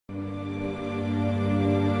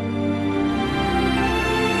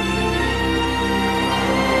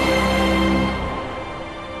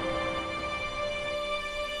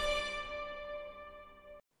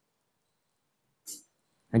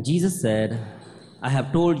And Jesus said, I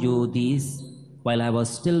have told you these while I was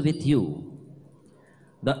still with you.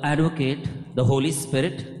 The Advocate, the Holy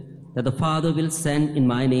Spirit, that the Father will send in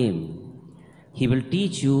my name, He will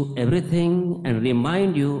teach you everything and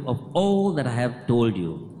remind you of all that I have told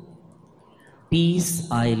you. Peace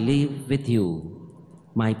I leave with you,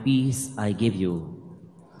 my peace I give you.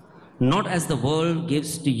 Not as the world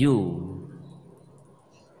gives to you.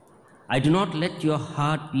 I do not let your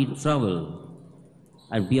heart be troubled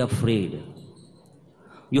and be afraid.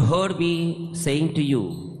 You heard me saying to you,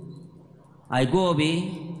 I go away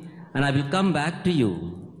and I will come back to you.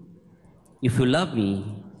 If you love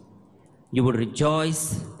me, you will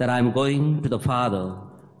rejoice that I am going to the Father,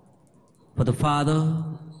 for the Father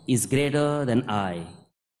is greater than I.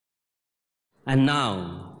 And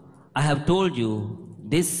now I have told you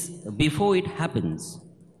this before it happens,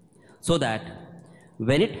 so that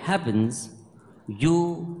when it happens,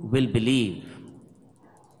 you will believe.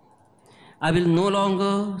 I will no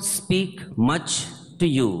longer speak much to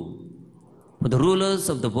you, for the rulers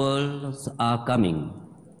of the world are coming.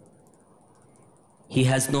 He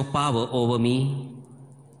has no power over me,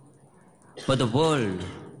 but the world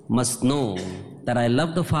must know that I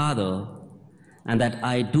love the Father and that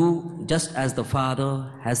I do just as the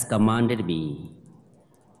Father has commanded me.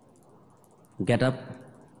 Get up,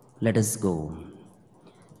 let us go.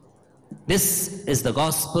 This is the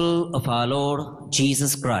gospel of our Lord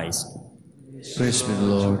Jesus Christ. Praise be the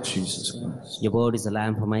Lord Jesus Christ. Your word is a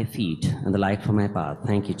lamp for my feet and the light for my path.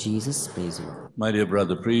 Thank you, Jesus. Praise you. My dear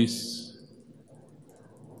brother priests,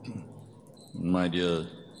 my dear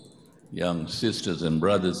young sisters and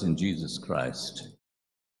brothers in Jesus Christ,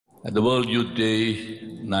 at the World Youth Day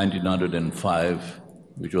 1905,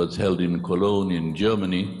 which was held in Cologne in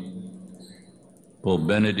Germany, Pope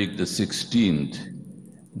Benedict XVI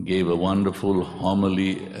gave a wonderful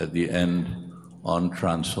homily at the end on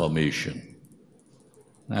transformation.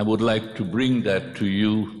 I would like to bring that to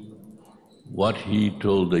you, what he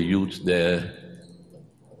told the youth there,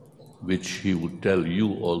 which he would tell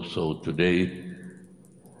you also today.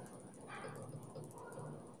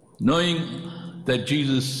 Knowing that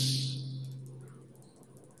Jesus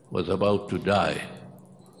was about to die,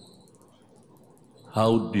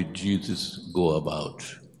 how did Jesus go about?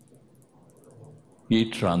 He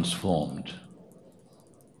transformed.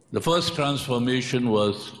 The first transformation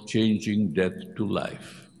was changing death to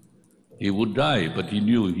life. He would die, but he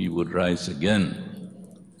knew he would rise again.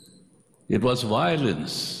 It was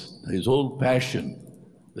violence, his whole passion,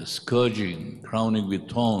 the scourging, crowning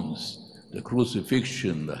with thorns, the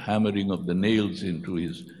crucifixion, the hammering of the nails into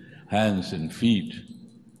his hands and feet.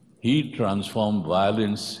 He transformed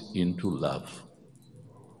violence into love.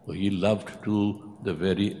 So he loved to the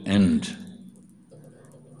very end.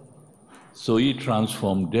 So he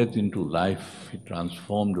transformed death into life, he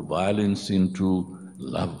transformed violence into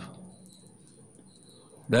love.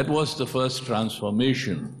 That was the first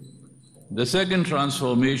transformation. The second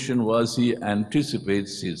transformation was he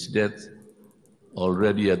anticipates his death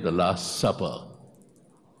already at the Last Supper,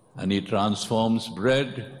 and he transforms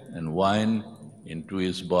bread and wine into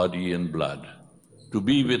his body and blood to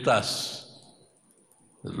be with us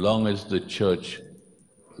as long as the church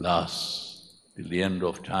lasts till the end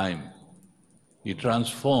of time. He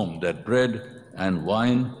transformed that bread and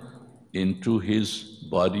wine into his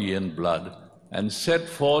body and blood and set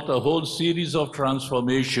forth a whole series of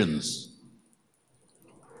transformations.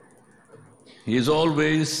 He is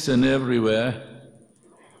always and everywhere.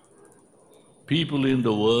 People in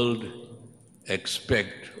the world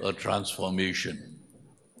expect a transformation.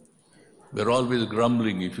 We're always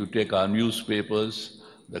grumbling. If you take our newspapers,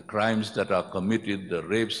 the crimes that are committed, the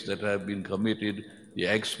rapes that have been committed, the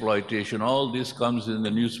exploitation, all this comes in the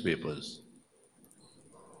newspapers.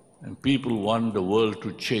 And people want the world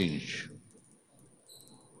to change.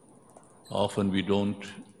 Often we don't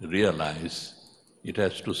realize it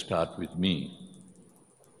has to start with me.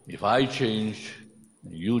 If I change,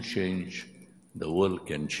 you change, the world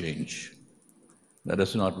can change. Let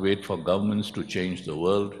us not wait for governments to change the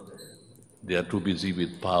world. They are too busy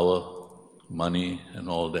with power, money, and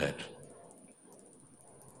all that.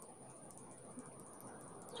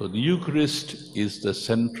 So the Eucharist is the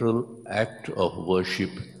central act of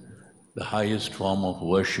worship, the highest form of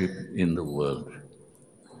worship in the world.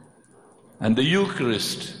 And the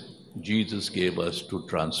Eucharist, Jesus gave us to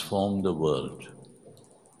transform the world,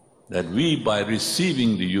 that we, by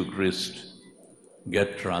receiving the Eucharist,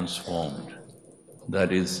 get transformed.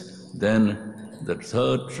 That is, then the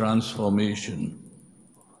third transformation,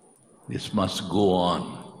 this must go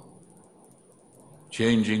on,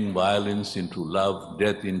 changing violence into love,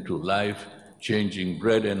 death into life, changing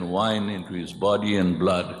bread and wine into his body and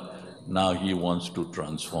blood. Now he wants to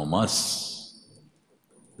transform us.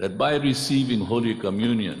 That by receiving Holy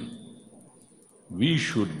Communion, we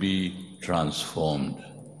should be transformed.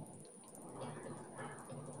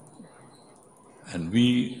 And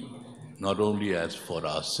we, not only as for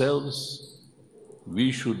ourselves,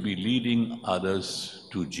 we should be leading others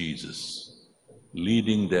to Jesus,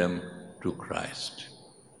 leading them to Christ.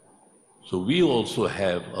 So we also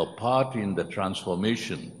have a part in the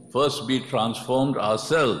transformation. First be transformed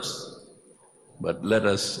ourselves, but let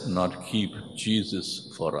us not keep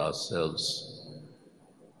Jesus for ourselves.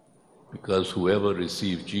 Because whoever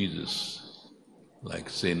received Jesus, like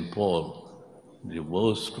St. Paul, the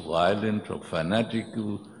most violent or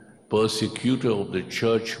fanatical persecutor of the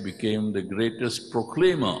church, became the greatest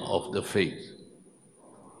proclaimer of the faith.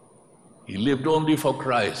 He lived only for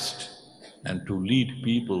Christ and to lead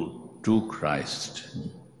people to Christ.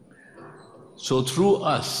 So through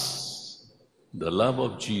us, the love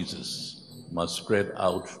of Jesus must spread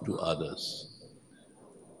out to others.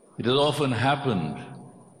 It has often happened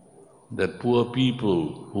that poor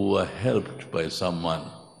people who were helped by someone,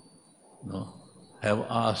 have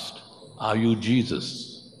asked, "Are you Jesus?"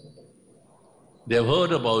 They have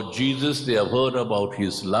heard about Jesus, they have heard about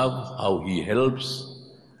His love, how He helps,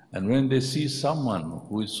 and when they see someone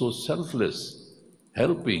who is so selfless,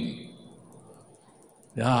 helping,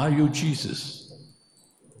 "Are you Jesus?"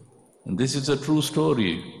 And this is a true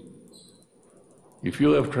story. If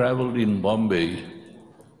you have traveled in Bombay,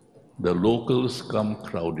 the locals come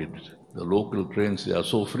crowded. The local trains, they are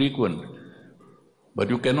so frequent. But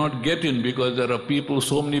you cannot get in because there are people,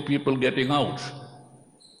 so many people getting out.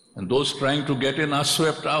 And those trying to get in are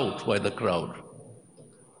swept out by the crowd.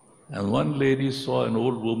 And one lady saw an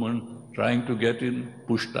old woman trying to get in,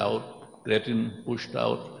 pushed out, get in, pushed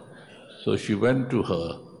out. So she went to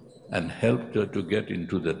her and helped her to get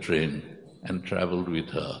into the train and traveled with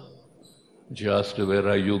her. She asked her, "Where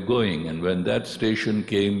are you going?" And when that station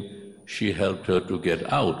came, she helped her to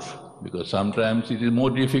get out, because sometimes it is more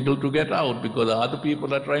difficult to get out because other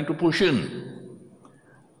people are trying to push in.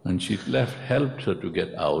 And she helped her to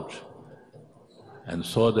get out and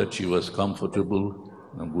saw that she was comfortable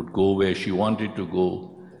and would go where she wanted to go.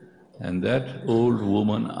 And that old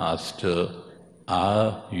woman asked her,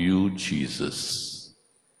 "Are you Jesus?"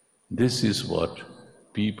 This is what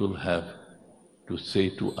people have to say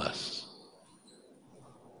to us.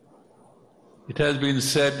 It has been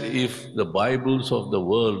said, if the Bibles of the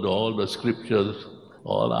world, all the scriptures,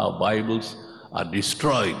 all our Bibles are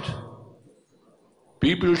destroyed,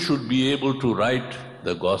 people should be able to write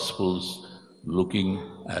the Gospels looking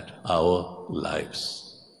at our lives.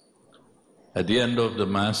 At the end of the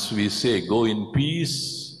Mass we say, "Go in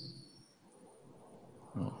peace."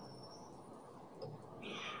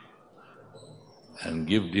 And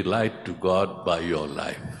give delight to God by your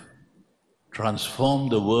life. Transform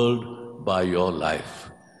the world by your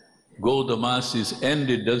life. Go, the Mass is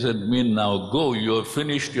ended doesn't mean now go, you have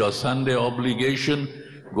finished your Sunday obligation,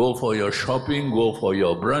 go for your shopping, go for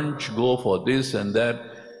your brunch, go for this and that.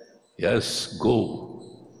 Yes, go.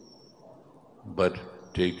 But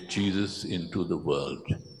take Jesus into the world.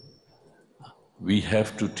 We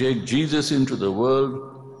have to take Jesus into the world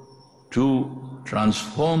to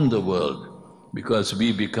transform the world, because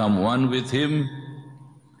we become one with Him.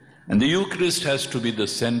 And the Eucharist has to be the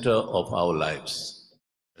center of our lives.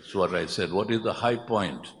 That's what I said. What is the high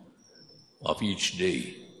point of each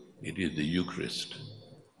day? It is the Eucharist.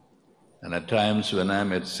 And at times when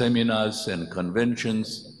I'm at seminars and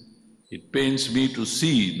conventions, it pains me to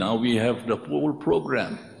see, now we have the whole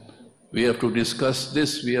program. We have to discuss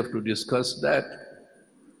this, we have to discuss that.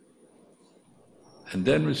 And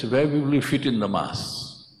then we say, where will we fit in the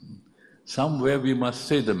Mass? Somewhere we must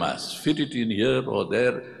say the Mass, fit it in here or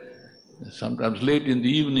there. Sometimes late in the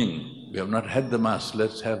evening, we have not had the Mass,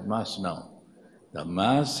 let's have Mass now. The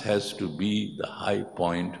Mass has to be the high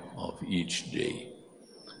point of each day.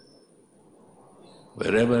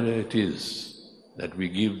 Wherever it is that we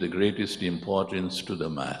give the greatest importance to the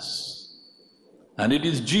Mass. And it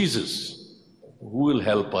is Jesus who will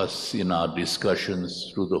help us in our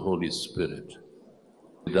discussions through the Holy Spirit.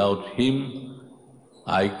 Without Him,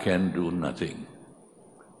 I can do nothing.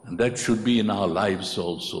 And that should be in our lives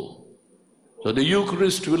also. So the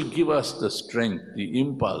Eucharist will give us the strength, the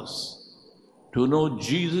impulse to know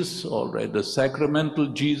Jesus, all right. The sacramental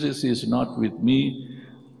Jesus is not with me.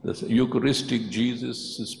 The Eucharistic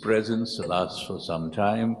Jesus' presence lasts for some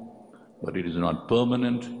time, but it is not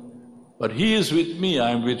permanent. But He is with me,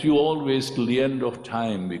 I am with you always till the end of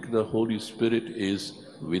time, because the Holy Spirit is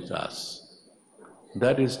with us.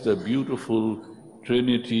 That is the beautiful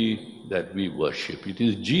Trinity that we worship. It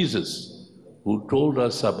is Jesus who told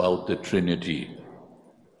us about the Trinity.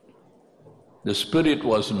 The Spirit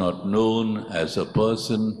was not known as a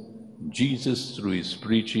person. Jesus, through his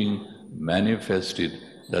preaching, manifested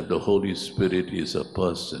that the Holy Spirit is a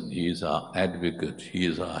person. He is our advocate, he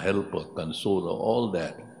is our helper, consoler, all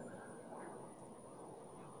that.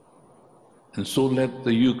 And so let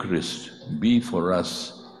the Eucharist be for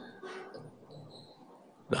us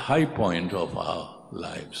the high point of our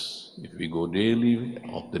lives. If we go daily,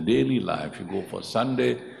 of the daily life, you go for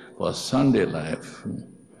Sunday life.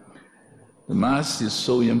 The Mass is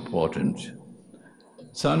so important.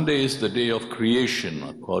 Sunday is the day of creation,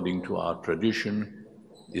 according to our tradition.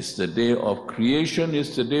 It's the day of creation,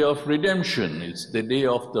 it's the day of redemption, it's the day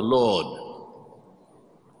of the Lord.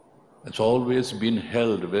 It's always been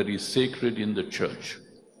held very sacred in the Church.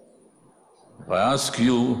 If I ask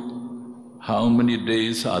you, how many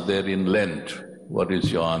days are there in Lent? What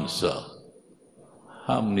is your answer?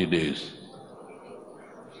 How many days?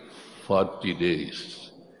 40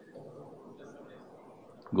 days.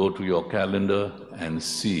 Go to your calendar and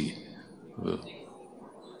see.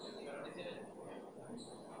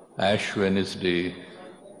 Ash Wednesday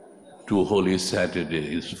to Holy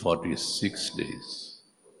Saturday is 46 days.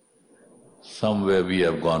 Somewhere we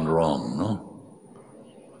have gone wrong, no?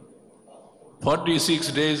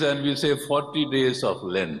 46 days and we say 40 days of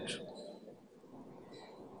Lent.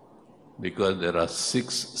 Because there are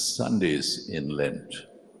 6 Sundays in Lent.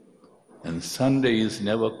 And Sunday is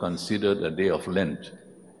never considered a day of Lent.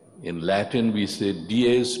 In Latin we say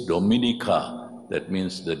Dies Dominica, that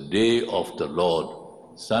means the day of the Lord.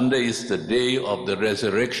 Sunday is the day of the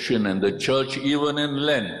resurrection, and the Church, even in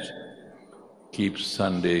Lent, keeps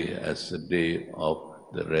Sunday as the day of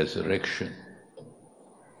the resurrection.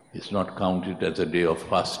 It's not counted as a day of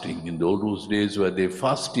fasting. In those days where they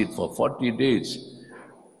fasted for 40 days,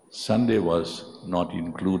 Sunday was not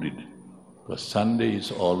included, because Sunday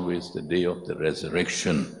is always the day of the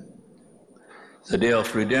resurrection. The day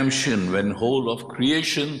of redemption, when whole of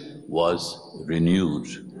creation was renewed.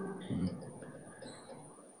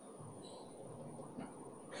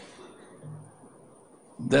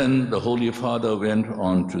 Then the Holy Father went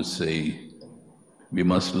on to say, we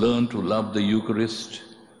must learn to love the Eucharist,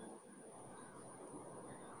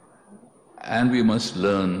 and we must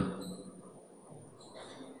learn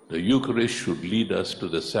the Eucharist should lead us to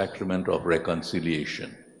the sacrament of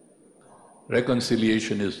reconciliation.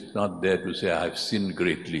 Reconciliation is not there to say, I've sinned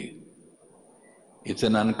greatly. It's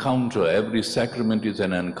an encounter. Every sacrament is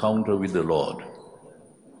an encounter with the Lord.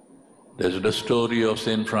 There's the story of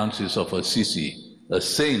St. Francis of Assisi, a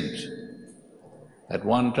saint. At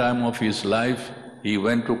one time of his life, he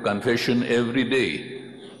went to confession every day.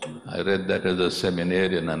 I read that as a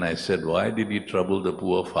seminarian and I said, why did he trouble the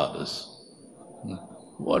poor fathers?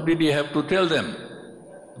 What did he have to tell them?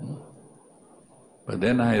 But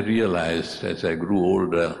then I realized as I grew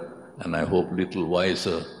older, and I hope little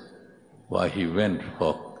wiser, why he went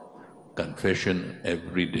for confession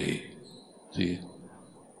every day. See,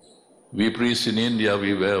 we priests in India,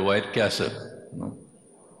 we wear a white cassock. No?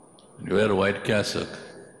 When you wear a white cassock,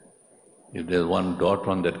 if there's one dot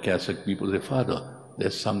on that cassock, people say, Father,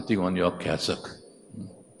 there's something on your cassock.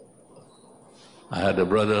 I had a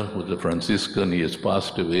brother who's a Franciscan, he has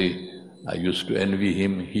passed away. I used to envy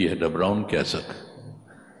him, he had a brown cassock.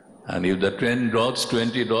 And if the 10 dots,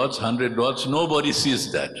 20 dots, 100 dots, nobody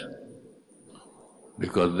sees that.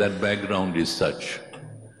 Because that background is such.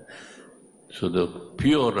 So the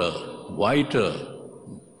purer, whiter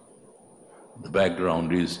the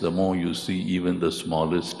background is, the more you see even the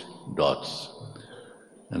smallest dots.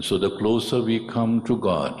 And so the closer we come to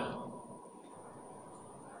God,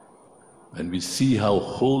 when we see how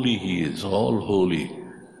holy He is, all holy,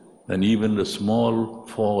 then even the small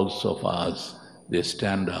faults of ours, they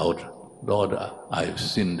stand out. Lord, I have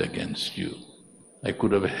sinned against you. I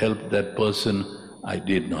could have helped that person, I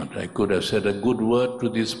did not. I could have said a good word to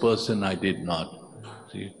this person, I did not.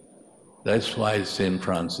 See, that's why St.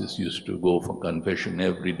 Francis used to go for confession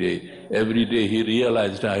every day. Every day he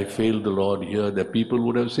realized, I failed the Lord here. The people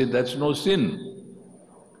would have said, that's no sin.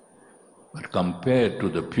 But compared to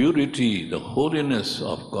the purity, the holiness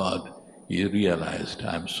of God, he realized,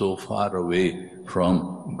 I'm so far away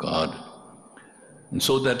from God. And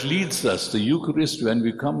so that leads us, the Eucharist, when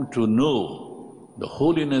we come to know the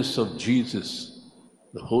holiness of Jesus,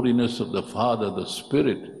 the holiness of the Father, the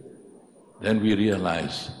Spirit, then we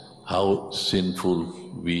realize how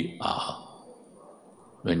sinful we are.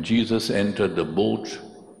 When Jesus entered the boat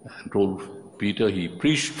and told Peter, he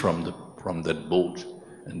preached from that boat,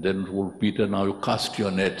 and then told Peter, now you cast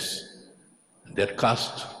your nets. They had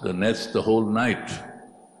cast the nets the whole night.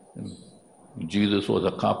 And Jesus was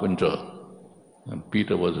a carpenter and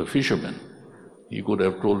Peter was a fisherman. He could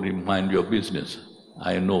have told him, mind your business.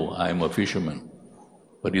 I know, I am a fisherman.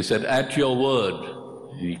 But he said, at your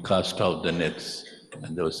word, he cast out the nets.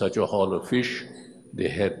 And there was such a haul of fish, they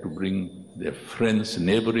had to bring their friends'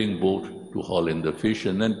 neighboring boat to haul in the fish.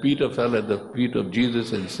 And then Peter fell at the feet of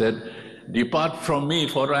Jesus and said, depart from me,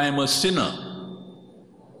 for I am a sinner.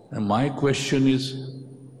 And my question is,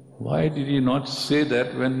 why did he not say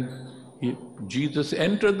that when Jesus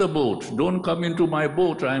entered the boat? Don't come into my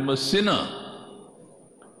boat, I am a sinner.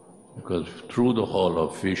 Because through the haul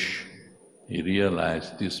of fish, he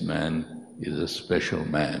realized this man is a special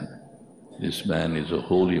man. This man is a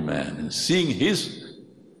holy man. And seeing his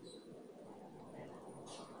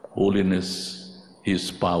holiness,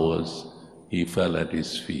 his powers, he fell at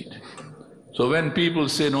his feet. So when people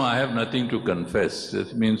say, no, I have nothing to confess,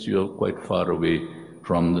 that means you are quite far away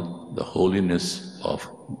from the holiness of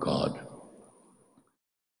God.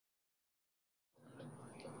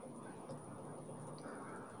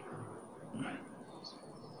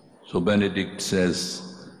 So Benedict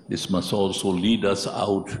says, this must also lead us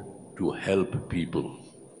out to help people.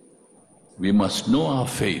 We must know our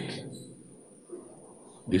faith.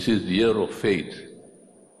 This is the year of faith.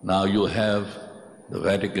 Now you have the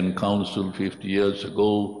Vatican Council 50 years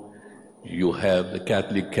ago, you have the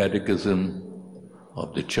Catholic Catechism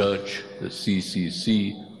of the Church, the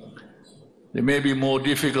CCC. They may be more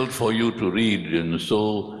difficult for you to read, and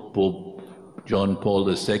so Pope John Paul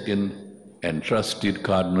II entrusted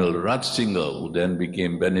Cardinal Ratzinger, who then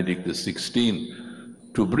became Benedict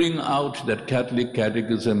XVI, to bring out that Catholic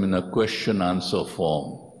Catechism in a question-answer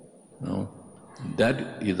form. You know?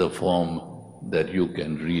 That is a form that you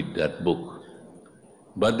can read, that book.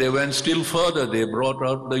 But they went still further, they brought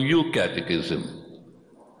out the Youth Catechism,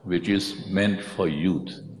 which is meant for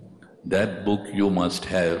youth. That book you must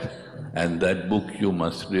have, and that book you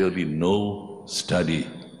must really know, study,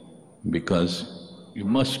 because you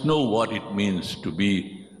must know what it means to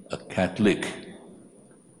be a Catholic.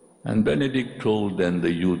 And Benedict told then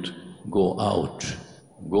the youth, go out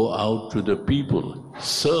to the people,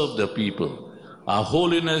 serve the people. Our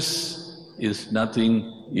holiness is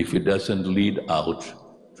nothing if it doesn't lead out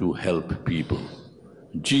to help people.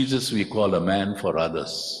 Jesus we call a man for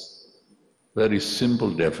others. Very simple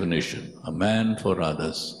definition, a man for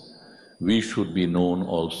others. We should be known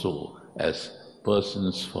also as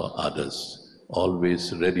persons for others,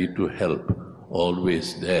 always ready to help,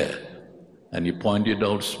 always there. And he pointed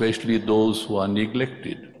out especially those who are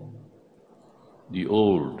neglected, the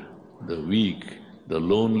old, the weak, the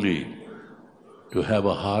lonely, to have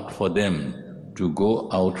a heart for them, to go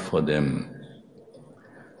out for them.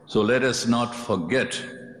 So let us not forget,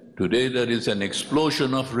 today there is an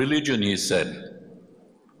explosion of religion, he said.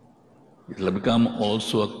 It will become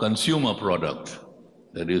also a consumer product.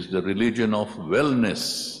 That is the religion of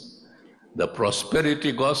wellness, the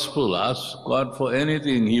prosperity gospel. Ask God for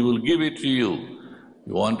anything, He will give it to you.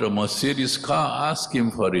 You want a Mercedes car, ask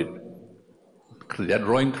Him for it. They are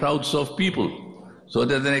drawing crowds of people. So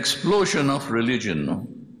there's an explosion of religion, no?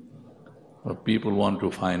 But people want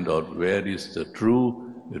to find out where is the true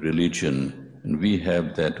religion, and we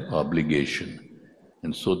have that obligation.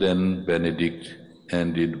 And so then Benedict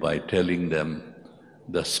ended by telling them,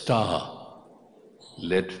 the star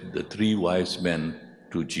led the three wise men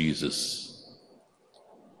to Jesus.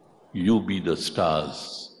 You be the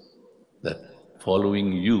stars, that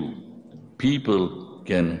following you, people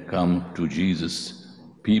can come to Jesus,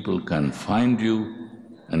 people can find you,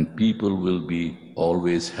 and people will be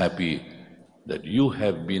always happy that you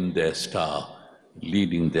have been their star,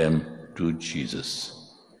 leading them to Jesus.